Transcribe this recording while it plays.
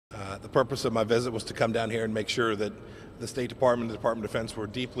The purpose of my visit was to come down here and make sure that the State Department and the Department of Defense were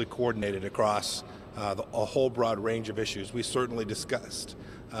deeply coordinated across a whole broad range of issues. We certainly discussed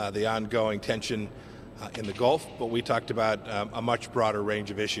the ongoing tension in the Gulf, but we talked about a much broader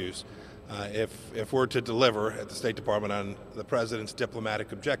range of issues. If we're to deliver at the State Department on the President's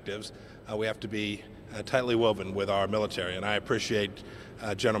diplomatic objectives, we have to be tightly woven with our military. And I appreciate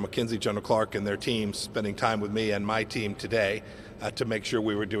General McKenzie, General Clark, and their teams spending time with me and my team today to make sure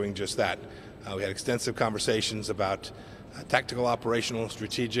we were doing just that. We had extensive conversations about tactical, operational,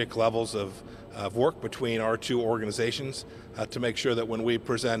 strategic levels of work between our two organizations to make sure that when we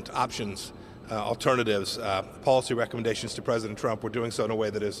present options, alternatives, policy recommendations to President Trump, we're doing so in a way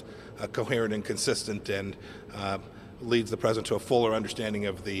that is coherent and consistent and leads the President to a fuller understanding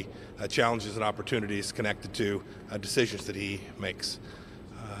of the challenges and opportunities connected to decisions that he makes.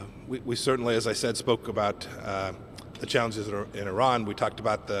 We certainly, as I said, spoke about the challenges in Iran. We talked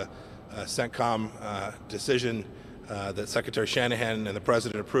about the CENTCOM decision that Secretary Shanahan and the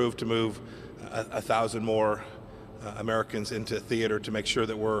President approved to move 1,000 more Americans into theater to make sure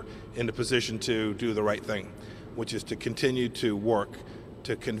that we're in a position to do the right thing, which is to continue to work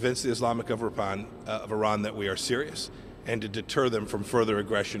to convince the Islamic of Iran that we are serious and to deter them from further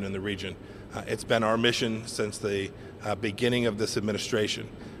aggression in the region. It's been our mission since the beginning of this administration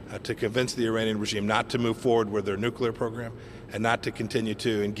to convince the Iranian regime not to move forward with their nuclear program and not to continue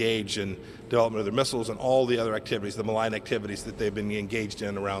to engage in development of their missiles and all the other activities, the malign activities that they've been engaged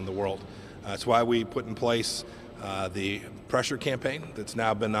in around the world. That's why we put in place the pressure campaign that's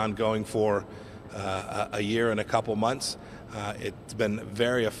now been ongoing for a year and a couple months. It's been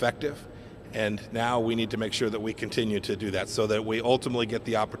very effective, and now we need to make sure that we continue to do that so that we ultimately get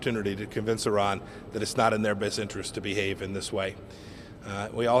the opportunity to convince Iran that it's not in their best interest to behave in this way.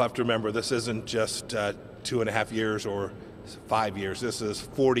 We all have to remember this isn't just 2.5 years or 5 years. This is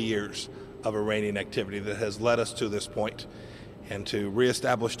 40 years of Iranian activity that has led us to this point. And to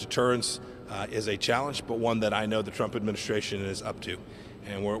reestablish deterrence is a challenge, but one that I know the Trump administration is up to.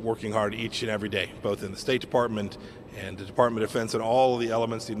 And we're working hard each and every day, both in the State Department and the Department of Defense and all of the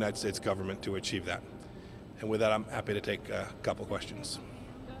elements of the United States government to achieve that. And with that, I'm happy to take a couple questions.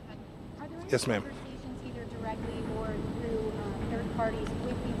 Go ahead. Are there any Yes, ma'am. conversations either directly or through third parties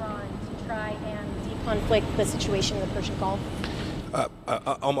with Iran to try and deconflict the situation in the Persian Gulf?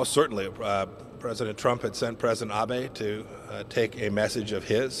 Almost certainly. President Trump had sent President Abe to take a message of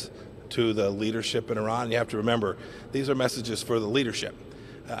his to the leadership in Iran. You have to remember, these are messages for the leadership.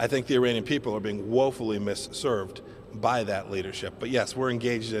 I think the Iranian people are being woefully misserved by that leadership. But yes, we're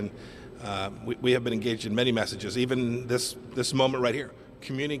engaged in, we have been engaged in many messages, even this moment right here,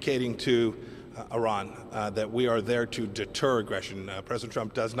 communicating to Iran that we are there to deter aggression. President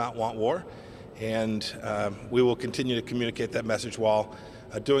Trump does not want war, and we will continue to communicate that message while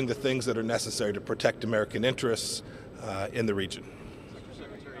doing the things that are necessary to protect American interests in the region.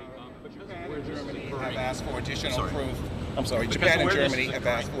 Germany have asked for additional proof. I'm sorry. Japan and Germany have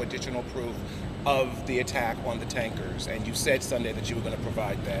asked for additional proof of the attack on the tankers, and you said Sunday that you were going to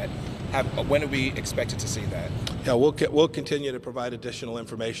provide that. When are we expected to see that? Yeah, we'll continue to provide additional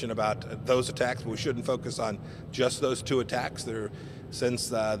information about those attacks. We shouldn't focus on just those two attacks. Since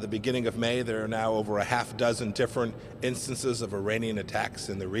the beginning of May, there are now over a half dozen different instances of Iranian attacks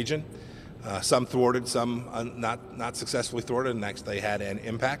in the region. Some thwarted, some not successfully thwarted, and actually they had an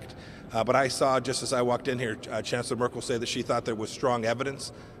impact. But I saw, just as I walked in here, Chancellor Merkel say that she thought there was strong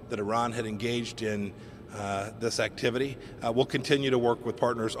evidence that Iran had engaged in this activity. We'll continue to work with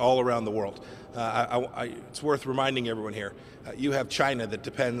partners all around the world. It's worth reminding everyone here, you have China that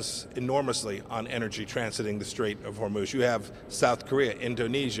depends enormously on energy transiting the Strait of Hormuz. You have South Korea,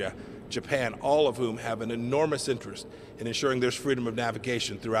 Indonesia, Japan, all of whom have an enormous interest in ensuring there's freedom of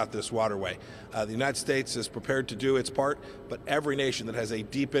navigation throughout this waterway. The United States is prepared to do its part, but every nation that has a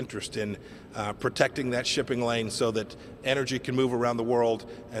deep interest in protecting that shipping lane so that energy can move around the world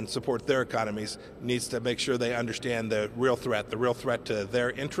and support their economies needs to make sure they understand the real threat to their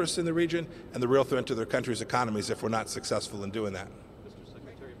interests in the region and the real threat to their country's economies if we're not successful in doing that. Mr.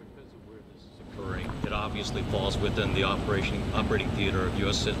 Secretary, because of where this is occurring, it obviously falls within the operating theater of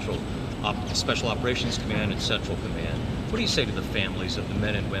U.S. Special Operations Command and Central Command. What do you say to the families of the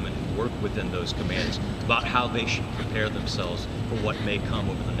men and women who work within those commands about how they should prepare themselves for what may come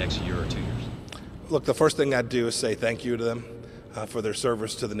over the next year or 2 years? Look, the first thing I'd do is say thank you to them for their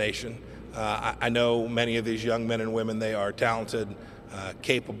service to the nation. I know many of these young men and women, they are talented,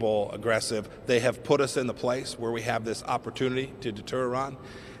 capable, aggressive. They have put us in the place where we have this opportunity to deter Iran.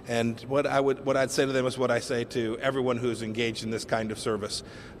 And what I'd say to them is what I say to everyone who's engaged in this kind of service.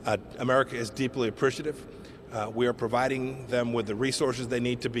 America is deeply appreciative We are providing them with the resources they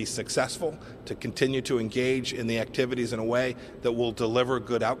need to be successful, to continue to engage in the activities in a way that will deliver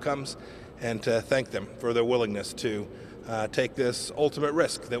good outcomes, and to thank them for their willingness to take this ultimate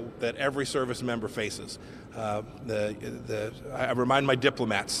risk that every service member faces. I remind my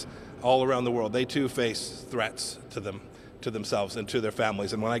diplomats all around the world, they too face threats to themselves and to their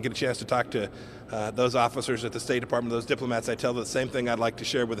families. And when I get a chance to talk to those officers at the State Department, those diplomats, I tell them the same thing I'd like to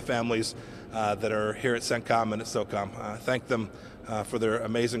share with the families that are here at CENTCOM and at SOCOM. Thank them for their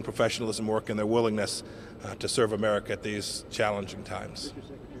amazing professionalism work and their willingness to serve America at these challenging times.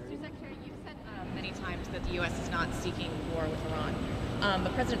 Mr. Secretary, you've said many times that the U.S. is not seeking war with Iran.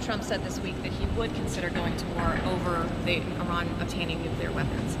 But President Trump said this week that he would consider going to war over Iran obtaining nuclear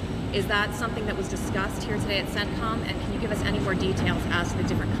weapons. Is that something that was discussed here today at CENTCOM? And can you give us any more details as to the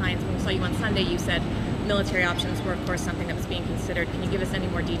different kinds? When we saw you on Sunday, you said military options were, of course, something that was being considered. Can you give us any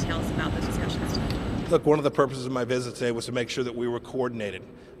more details about those discussions today? Look, one of the purposes of my visit today was to make sure that we were coordinated.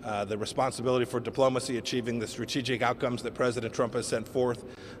 The responsibility for diplomacy, achieving the strategic outcomes that President Trump has sent forth,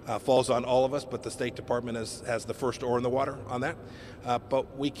 falls on all of us, but the State Department has the first oar in the water on that.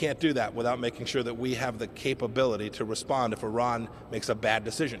 But we can't do that without making sure that we have the capability to respond if Iran makes a bad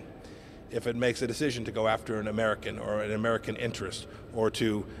decision. If it makes a decision to go after an American or an American interest, or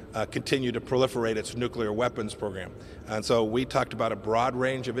to continue to proliferate its nuclear weapons program. And so we talked about a broad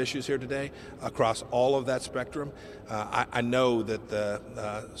range of issues here today across all of that spectrum. I know that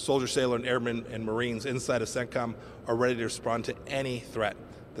the soldiers, sailors, and airmen and Marines inside of CENTCOM are ready to respond to any threat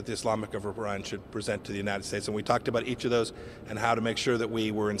that the Islamic of Iran should present to the United States. And we talked about each of those and how to make sure that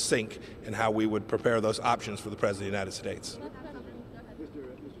we were in sync and how we would prepare those options for the President of the United States.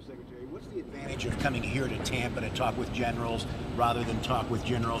 The advantage of coming here to Tampa to talk with generals rather than talk with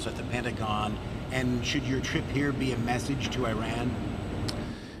generals at the Pentagon, and should your trip here be a message to Iran?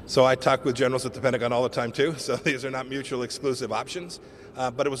 So I talk with generals at the Pentagon all the time too, so these are not mutually exclusive options.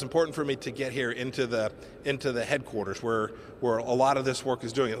 But it was important for me to get here into the headquarters where a lot of this work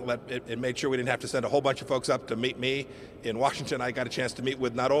is doing. It made sure we didn't have to send a whole bunch of folks up to meet me in Washington. I got a chance to meet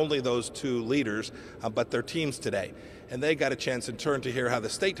with not only those two leaders, but their teams today. And they got a chance in turn to hear how the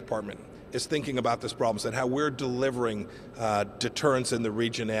State Department is thinking about this problem and how we're delivering deterrence in the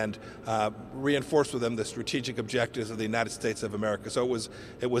region and reinforce with them the strategic objectives of the United States of America. So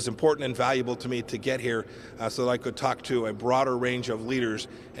it was important and valuable to me to get here so that I could talk to a broader range of leaders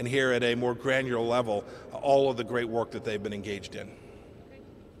and hear at a more granular level all of the great work that they've been engaged in.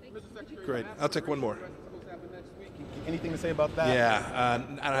 Great. I'll take one more. Anything to say about that? Yeah,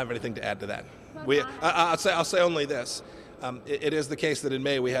 I don't have anything to add to that. I'll say only this. It is the case that in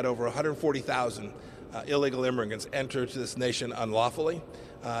May we had over 140,000 illegal immigrants enter to this nation unlawfully.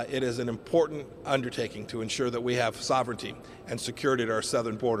 It is an important undertaking to ensure that we have sovereignty and security at our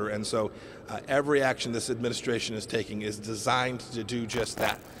southern border. And so every action this administration is taking is designed to do just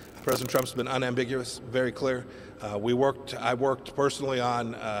that. President Trump's been unambiguous, very clear. I worked personally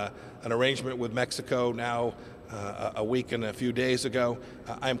on an arrangement with Mexico now a week and a few days ago.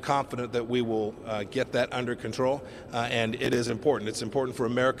 I am confident that we will get that under control, and it is important. It's important for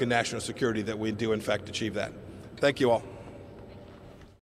American national security that we do, in fact, achieve that. Thank you all.